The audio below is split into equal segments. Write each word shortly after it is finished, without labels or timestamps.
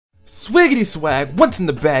Swiggity swag, what's in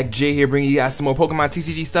the bag? Jay here bringing you guys some more Pokemon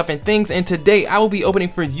TCG stuff and things, and today I will be opening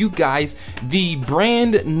for you guys the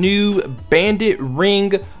brand new Bandit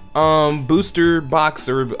Ring booster box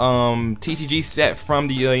or TCG set from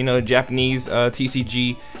the Japanese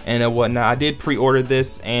TCG and whatnot. I did pre-order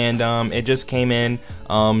this and it just came in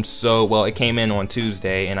it came in on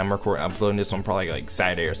Tuesday, and I'm uploading this on probably like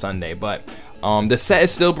Saturday or Sunday, but the set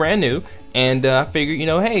is still brand new. And I figured,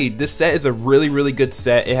 hey, this set is a really good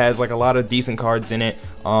set. It has like a lot of decent cards in it.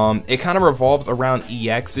 It kind of revolves around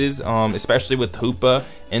EXs, especially with Hoopa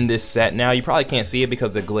in this set. Now you probably can't see it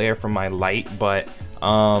because of the glare from my light, but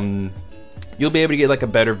you'll be able to get like a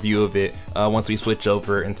better view of it once we switch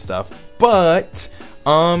over and stuff. But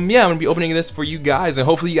yeah, I'm gonna be opening this for you guys, and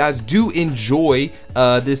hopefully you guys do enjoy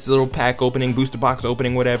this little pack opening, booster box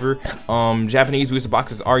opening, whatever. Japanese booster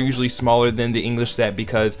boxes are usually smaller than the English set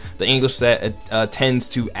because the English set tends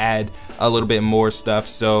to add a little bit more stuff.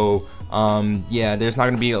 So yeah, there's not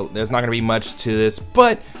gonna be much to this,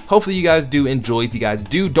 but hopefully you guys do enjoy. If you guys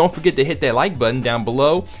do, don't forget to hit that like button down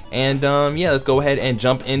below, and yeah, let's go ahead and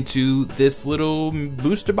jump into this little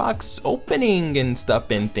booster box opening and stuff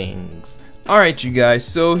and things. Alright, you guys,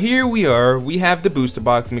 so here we are. We have the booster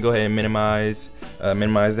box. Let me go ahead and minimize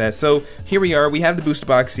that. So here we are. We have the booster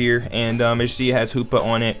box here, and as you see, it has Hoopa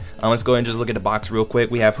on it. Let's go ahead and just look at the box real quick.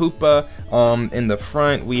 We have Hoopa in the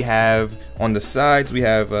front. We have on the sides, we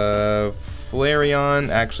have Flareon.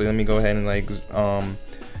 Actually, let me go ahead and I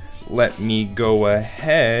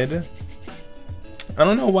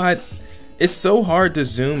don't know why it's so hard to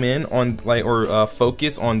zoom in on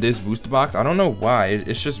focus on this booster box. I don't know why.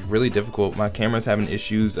 It's just really difficult. My camera's having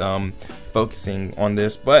issues focusing on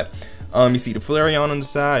this. But you see the Flareon on the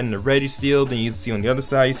side and the Registeel. Then you see on the other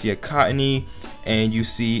side, you see a Cottony and you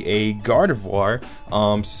see a Gardevoir.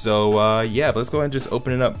 Yeah, but let's go ahead and just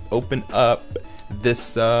open up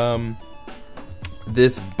this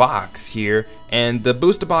this box here. And the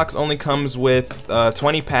booster box only comes with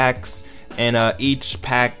 20 packs, and each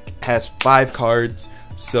pack has 5 cards,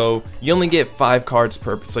 so you only get 5 cards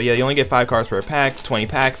per. So yeah, you only get 5 cards per pack. 20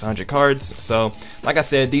 packs, 100 cards. So like I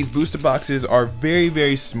said, these booster boxes are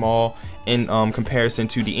very small in comparison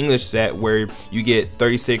to the English set, where you get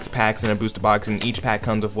 36 packs in a booster box, and each pack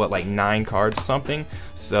comes with what, like 9 cards or something.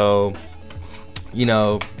 So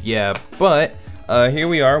yeah, but here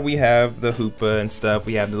we are. We have the Hoopa and stuff.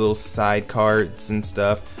 We have the little side cards and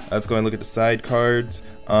stuff. Let's go and look at the side cards.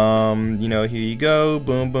 Here you go,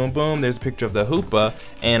 boom, there's a picture of the Hoopa,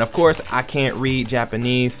 and of course I can't read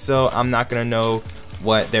Japanese, so I'm not gonna know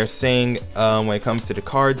what they're saying when it comes to the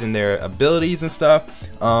cards and their abilities and stuff.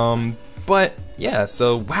 But yeah,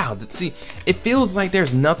 so wow, see, it feels like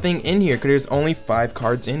there's nothing in here because there's only 5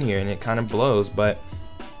 cards in here, and it kind of blows. But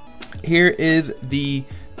here is the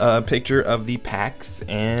picture of the packs,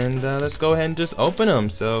 and let's go ahead and just open them.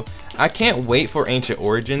 So I can't wait for Ancient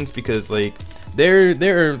Origins, because like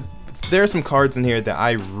there are some cards in here that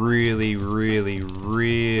I really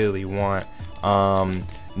want.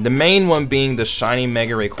 The main one being the shiny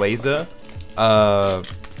Mega Rayquaza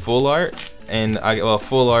full art, and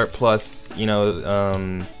full art plus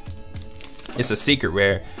it's a secret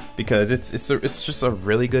rare, because it's just a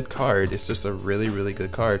really good card. It's just a really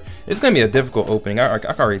good card. It's gonna be a difficult opening. I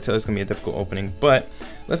can already tell it's gonna be a difficult opening, but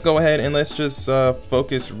let's go ahead and let's just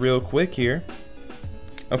focus real quick here.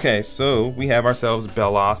 Okay, so we have ourselves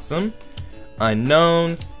Bellossom,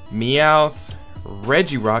 Unknown, Meowth,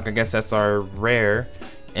 Regirock, I guess that's our rare,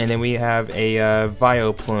 and then we have a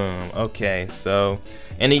Vileplume. Okay, so,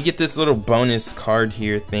 and you get this little bonus card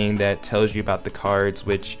here thing that tells you about the cards,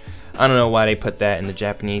 which I don't know why they put that in the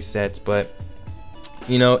Japanese sets, but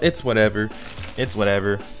it's whatever. It's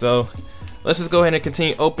whatever. So let's just go ahead and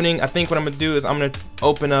continue opening. I think what I'm gonna do is I'm just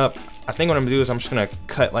gonna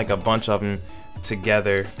cut like a bunch of them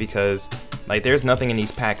together, because like there's nothing in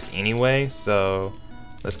these packs anyway. So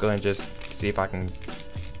let's go ahead and just see if I can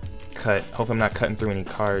cut. Hopefully I'm not cutting through any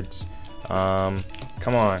cards.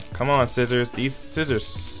 Come on scissors. These scissors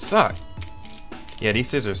suck. Yeah, these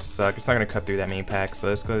scissors suck. It's not gonna cut through that many packs. So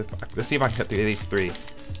let's see if I can cut through these 3.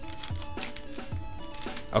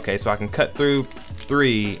 Okay, so I can cut through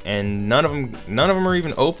 3, and none of them are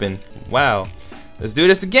even open. Wow. Let's do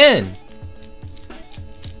this again.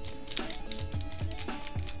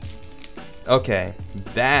 Okay,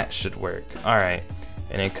 that should work. Alright,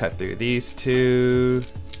 and then cut through these 2.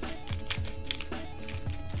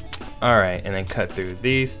 Alright, and then cut through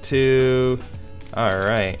these 2.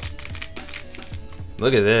 Alright.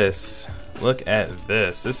 Look at this. Look at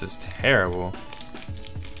this. This is terrible.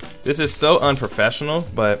 This is so unprofessional,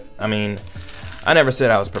 but I mean, I never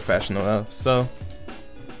said I was professional though, so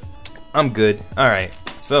I'm good. Alright.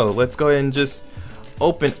 So let's go ahead and just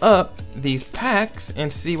open up these packs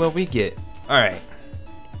and see what we get. Alright.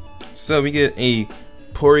 So we get a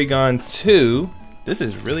Porygon 2. This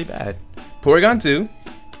is really bad. Porygon 2.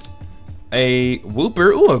 A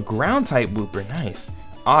Wooper. Ooh, a ground type Wooper. Nice.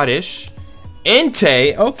 Oddish.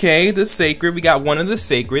 Entei. Okay, the Sacred. We got one of the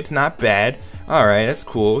Sacreds. Not bad. Alright, that's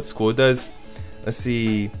cool. It's cool. It does, let's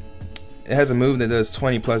see. It has a move that does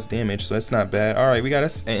 20 plus damage, so that's not bad. Alright, we got an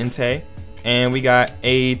Entei. And we got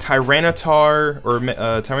a Tyranitar or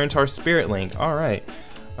Tyranitar Spirit Link. Alright.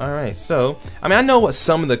 Alright, so I mean, I know what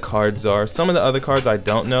some of the cards are. Some of the other cards I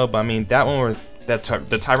don't know, but I mean that one, the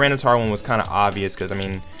Tyranitar one was kind of obvious because I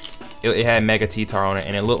mean it had Mega T-Tar on it,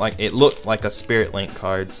 and it looked like a Spirit Link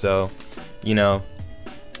card. So you know,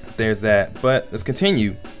 there's that. But let's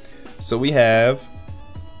continue. So we have,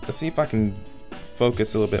 let's see if I can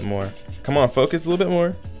focus a little bit more. Come on, focus a little bit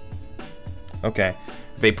more. Okay.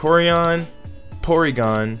 Vaporeon,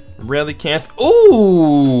 Porygon, Relicanth.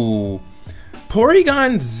 Ooh!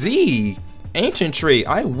 Porygon Z, Ancient Trait.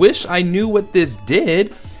 I wish I knew what this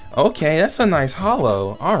did. Okay, that's a nice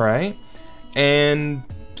holo. Alright. And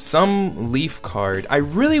some Leaf card. I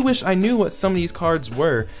really wish I knew what some of these cards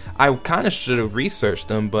were. I kind of should have researched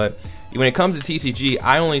them, but when it comes to TCG,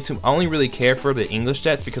 I only really care for the English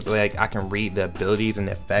sets because like I can read the abilities and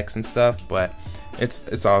the effects and stuff, but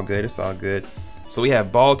it's all good. It's all good. So we have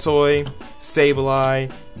Baltoy,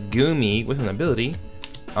 Sableye, Goomy with an ability.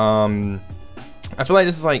 I feel like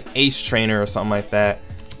this is like Ace Trainer or something like that.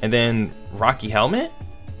 And then Rocky Helmet?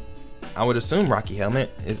 I would assume Rocky Helmet.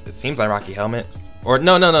 It seems like Rocky Helmet. Or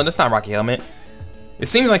no, that's not Rocky Helmet. It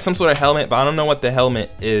seems like some sort of helmet, but I don't know what the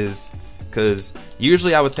helmet is. Because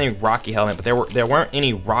usually I would think Rocky Helmet, but there weren't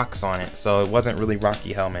any rocks on it. So it wasn't really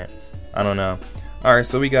Rocky Helmet. I don't know. Alright,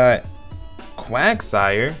 so we got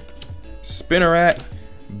Quagsire, Spinarak,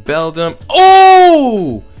 Beldum.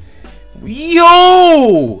 Oh!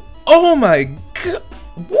 Yo! Oh my god!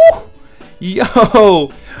 Woo! Yo!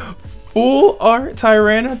 Full Art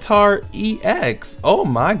Tyranitar EX. Oh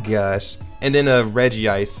my gosh! And then a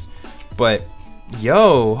Regice. But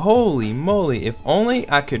yo, holy moly! If only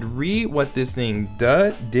I could read what this thing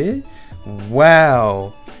did.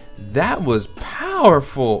 Wow, that was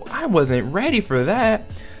powerful. I wasn't ready for that.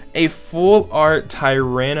 A Full Art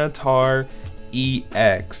Tyranitar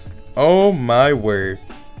EX. Oh my word.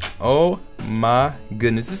 Oh my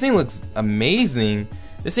goodness. This thing looks amazing.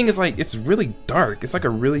 This thing is like, it's really dark. It's like a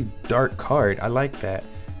really dark card. I like that.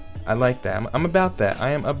 I like that. I'm about that. I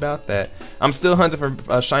am about that. I'm still hunting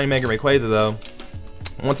for Shiny Mega Rayquaza though.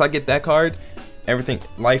 Once I get that card, everything,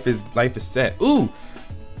 life is set. Ooh,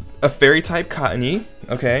 a Fairy type Cottony.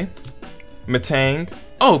 Okay. Matang.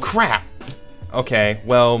 Oh crap. Okay,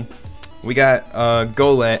 well, we got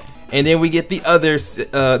Golett, and then we get the other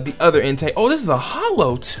Entei. Oh, this is a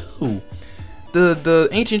holo too. The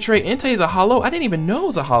Ancient Trait Entei is a holo. I didn't even know it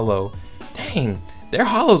was a holo. Dang, their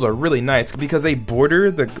holos are really nice because they border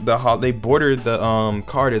the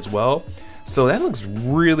card as well. So that looks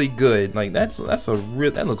really good. Like that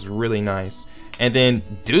looks really nice. And then,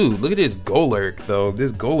 dude, look at this Golurk though.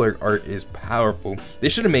 This Golurk art is powerful. They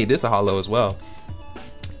should have made this a holo as well.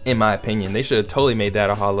 In my opinion, they should have totally made that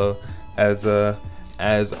a holo as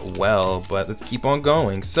well. But let's keep on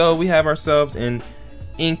going. So we have ourselves in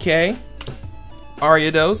Inkay,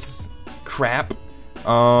 Ariados, Crap,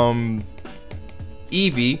 Eevee,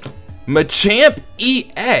 Machamp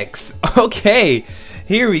EX. Okay,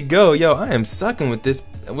 here we go. Yo, I am sucking with this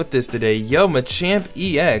today. Yo, Machamp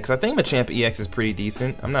EX. I think Machamp EX is pretty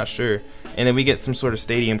decent. I'm not sure. And then we get some sort of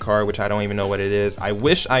stadium card, which I don't even know what it is. I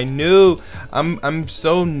wish I knew. I'm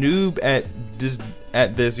so noob at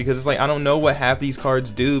this because it's like I don't know what half these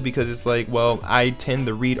cards do because it's like, well, I tend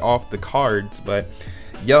to read off the cards, but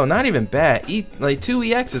yo, not even bad. Like 2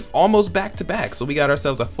 EXs almost back to back. So we got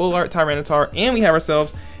ourselves a Full Art Tyranitar, and we have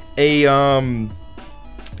ourselves a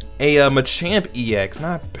Machamp EX.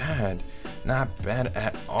 Not bad. Not bad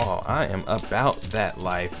at all. I am about that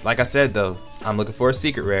life. Like I said though, I'm looking for a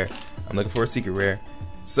secret rare.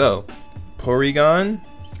 So, Porygon,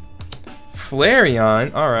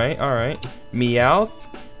 Flareon, alright.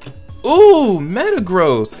 Meowth. Ooh,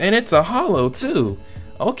 Metagross, and it's a holo too.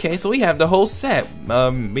 Okay, so we have the whole set.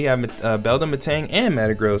 We have Beldum, Matang, and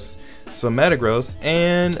Metagross. So Metagross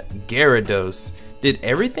and Gyarados. Did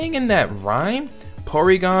everything in that rhyme?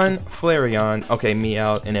 Porygon, Flareon, okay,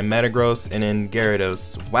 Meowth, and then Metagross, and then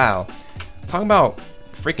Gyarados. Wow. Talking about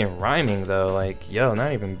freaking rhyming though, like, yo,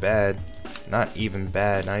 not even bad. Not even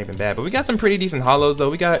bad. But we got some pretty decent holos though.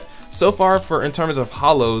 We got, so far in terms of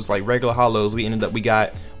holos, like regular holos, we got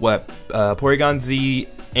what, Porygon Z,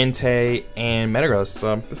 Entei, and Metagross.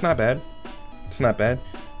 So that's not bad. It's not bad.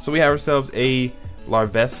 So we have ourselves a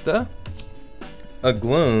Larvesta, a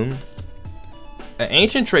Gloom, an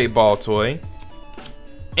Ancient Trait Baltoy,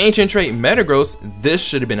 Ancient Trait Metagross. This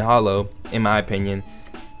should have been hollow, in my opinion.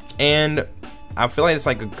 And I feel like it's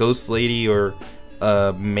like a Ghost Lady or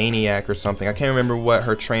a Maniac or something. I can't remember what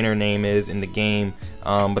her trainer name is in the game,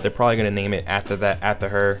 but they're probably gonna name it after that, after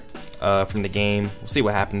her from the game. We'll see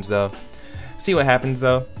what happens though.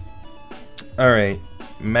 All right,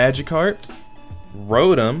 Magikarp,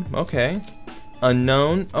 Rotom, okay,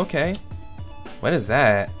 Unknown, okay. What is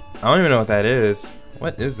that? I don't even know what that is.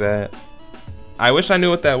 What is that? I wish I knew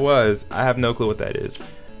what that was. I have no clue what that is.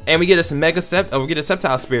 And we get us a Mega Sept. Oh, we get a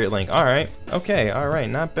Sceptile Spirit Link. All right. Okay. All right.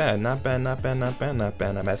 Not bad. Not bad. Not bad. Not bad. Not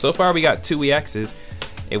bad. Not bad. So far, we got 2 EXs.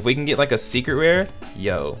 If we can get like a secret rare,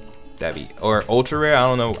 yo, that'd be, or ultra rare. I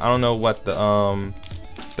don't know. I don't know what the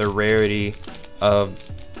rarity of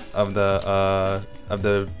the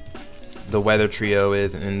weather trio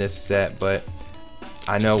is in this set, but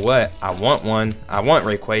I know what I want. I want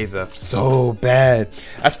Rayquaza so bad.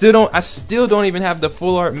 I still don't even have the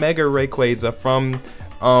full art Mega Rayquaza from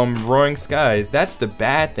Roaring Skies. That's the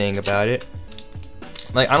bad thing about it.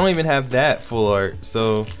 Like, I don't even have that full art,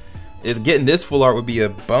 so getting this full art would be a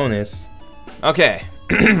bonus. Okay.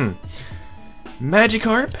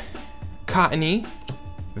 Magikarp, Cottony,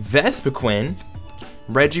 Vespiquen,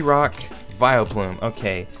 Regirock, Vileplume.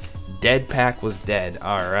 Okay. Dead Pack was dead.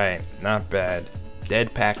 Alright, not bad.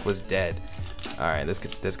 Dead Pack was dead. Alright, let's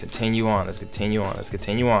continue on. Let's continue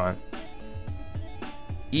on.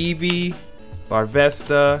 Eevee,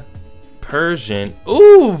 Larvesta, Persian.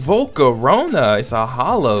 Ooh, Volcarona. It's a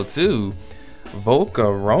hollow too.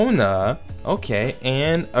 Volcarona. Okay,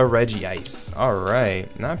 and a Regice.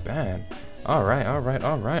 Alright, not bad. Alright. I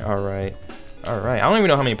don't even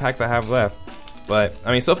know how many packs I have left. But,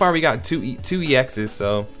 I mean, so far we got two EXs,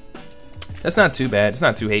 so that's not too bad. It's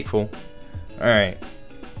not too hateful. Alright.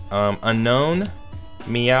 Unknown,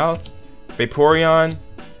 Meowth, Vaporeon.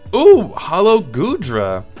 Ooh, Hollow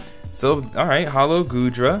Goodra. So, alright, Hollow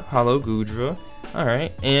Goodra.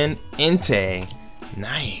 Alright, and Entei.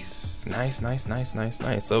 Nice.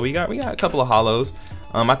 So we got a couple of hollows.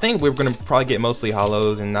 I think we're gonna probably get mostly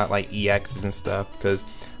hollows and not like EXs and stuff, because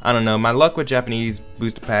I don't know, my luck with Japanese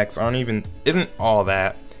booster packs isn't all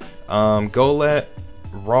that. Golett,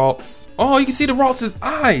 Ralts. Oh, you can see the Ralts'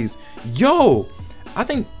 eyes. Yo, I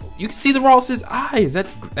think you can see the Ralts' eyes.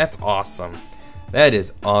 That's awesome. That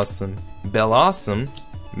is awesome. Bellossom,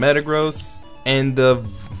 Metagross, and the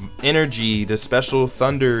energy, the special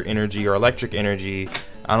thunder energy or electric energy.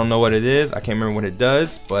 I don't know what it is. I can't remember what it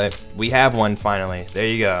does, but we have one finally. There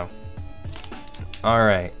you go. All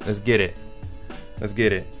right, let's get it.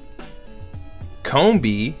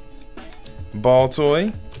 Combee,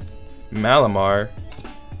 Baltoy, Malamar,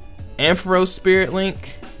 Ampharos Spirit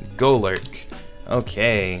Link, Golurk.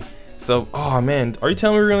 Okay, so, oh man, are you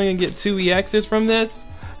telling me we're only gonna get 2 EXs from this?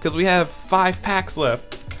 Because we have 5 packs left.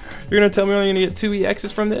 You're gonna tell me we're only gonna get 2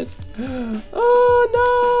 EXs from this? Oh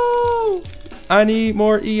no! I need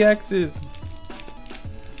more EXs.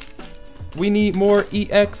 We need more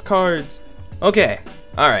EX cards. Okay,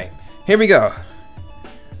 alright, here we go.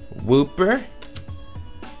 Wooper,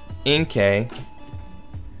 Inkay.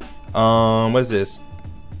 What is this?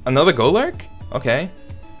 Another Golurk? Okay.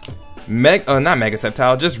 Not Mega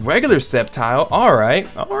Sceptile, just regular Sceptile.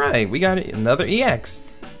 Alright, we got another EX.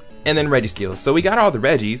 And then Registeel. So we got all the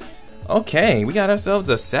Reggies. Okay, we got ourselves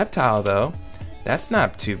a Sceptile though. That's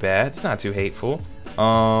not too bad. It's not too hateful.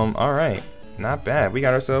 Alright. Not bad. We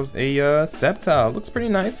got ourselves a Sceptile. Looks pretty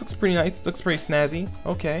nice. Looks pretty snazzy.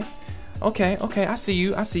 Okay. I see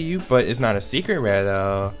you. But it's not a secret rare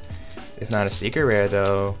though.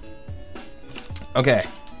 Okay.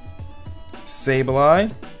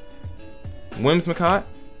 Sableye, Whimsicott,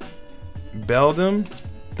 Beldum,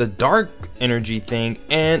 the Dark Energy thing,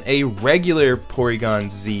 and a regular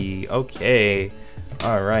Porygon Z. Okay.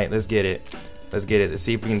 Alright, let's get it. Let's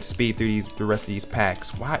see if we can speed through the rest of these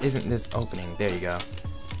packs. Why isn't this opening? There you go.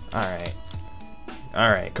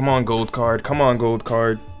 Alright. Come on, gold card.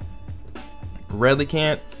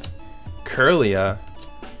 Relicanth, Kirlia,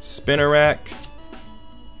 Spinarak,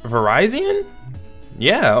 Verizon?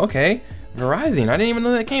 Yeah, okay. Verizon. I didn't even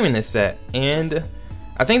know that came in this set. And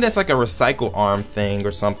I think that's like a recycle arm thing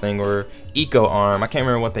or something, or eco arm. I can't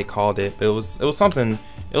remember what they called it, but it was something.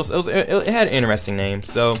 It had an interesting name.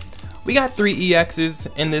 So we got 3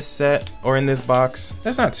 EXs in this set, or in this box.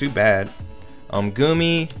 That's not too bad.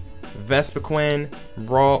 Gumi, Vespiquen,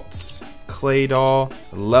 Ralts, Claydol,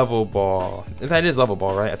 Level Ball. That is Level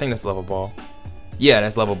Ball, right? I think that's Level Ball. Yeah,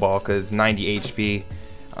 that's Level Ball because 90 HP.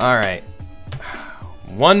 Alright.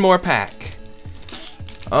 One more pack.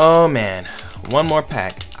 Oh man, one more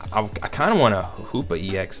pack. I kind of want a Hoopa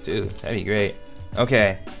EX too. That'd be great.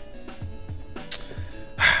 Okay,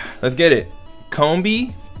 let's get it.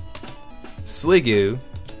 Combi, Sliggoo,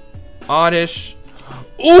 Oddish.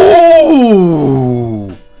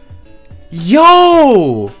 Ooh!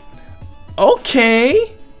 Yo!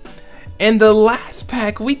 Okay. And the last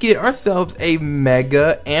pack, we get ourselves a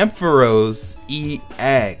Mega Ampharos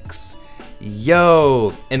EX.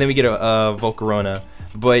 Yo! And then we get a Volcarona.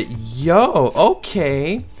 But yo,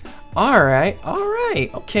 okay. Alright.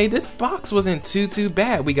 Okay, this box wasn't too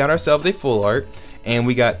bad. We got ourselves a full art. And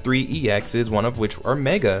we got 3 EXs, one of which are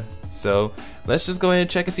Mega. So let's just go ahead and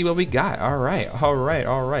check and see what we got. Alright.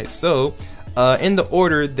 So, in the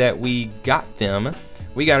order that we got them,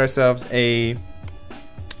 we got ourselves a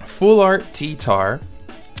full art T-Tar.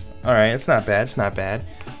 Alright, it's not bad.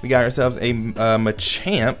 We got ourselves a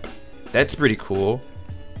Machamp. That's pretty cool.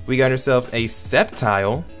 We got ourselves a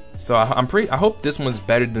Sceptile. So I hope this one's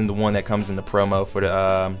better than the one that comes in the promo for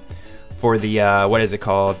the what is it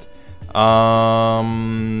called?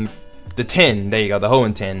 The 10. There you go, the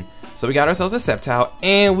Hoenn 10. So we got ourselves a Sceptile,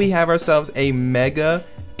 and we have ourselves a Mega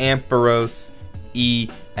Ampharos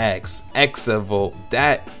EX Exavolt.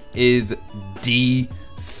 That is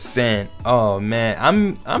decent. Oh man,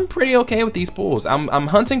 I'm pretty okay with these pulls. I'm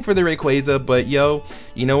hunting for the Rayquaza, but yo,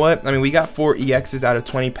 you know what? I mean, we got 4 EXs out of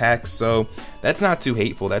 20 packs, so that's not too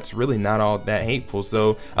hateful. That's really not all that hateful.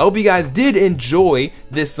 So I hope you guys did enjoy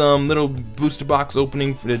this little booster box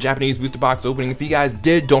opening, for the Japanese booster box opening. If you guys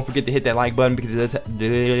did, don't forget to hit that like button, because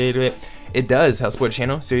it does help support the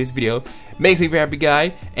channel. Serious video makes me very happy,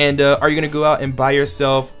 guy. And are you gonna go out and buy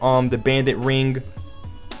yourself the Bandit ring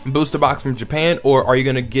booster box from Japan, or are you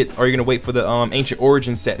gonna wait for the Ancient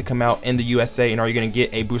Origin set to come out in the USA, and are you gonna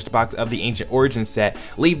get a booster box of the Ancient Origin set?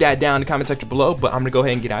 Leave that down in the comment section below, but I'm gonna go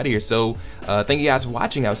ahead and get out of here. So thank you guys for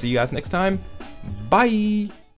watching. I'll see you guys next time. Bye.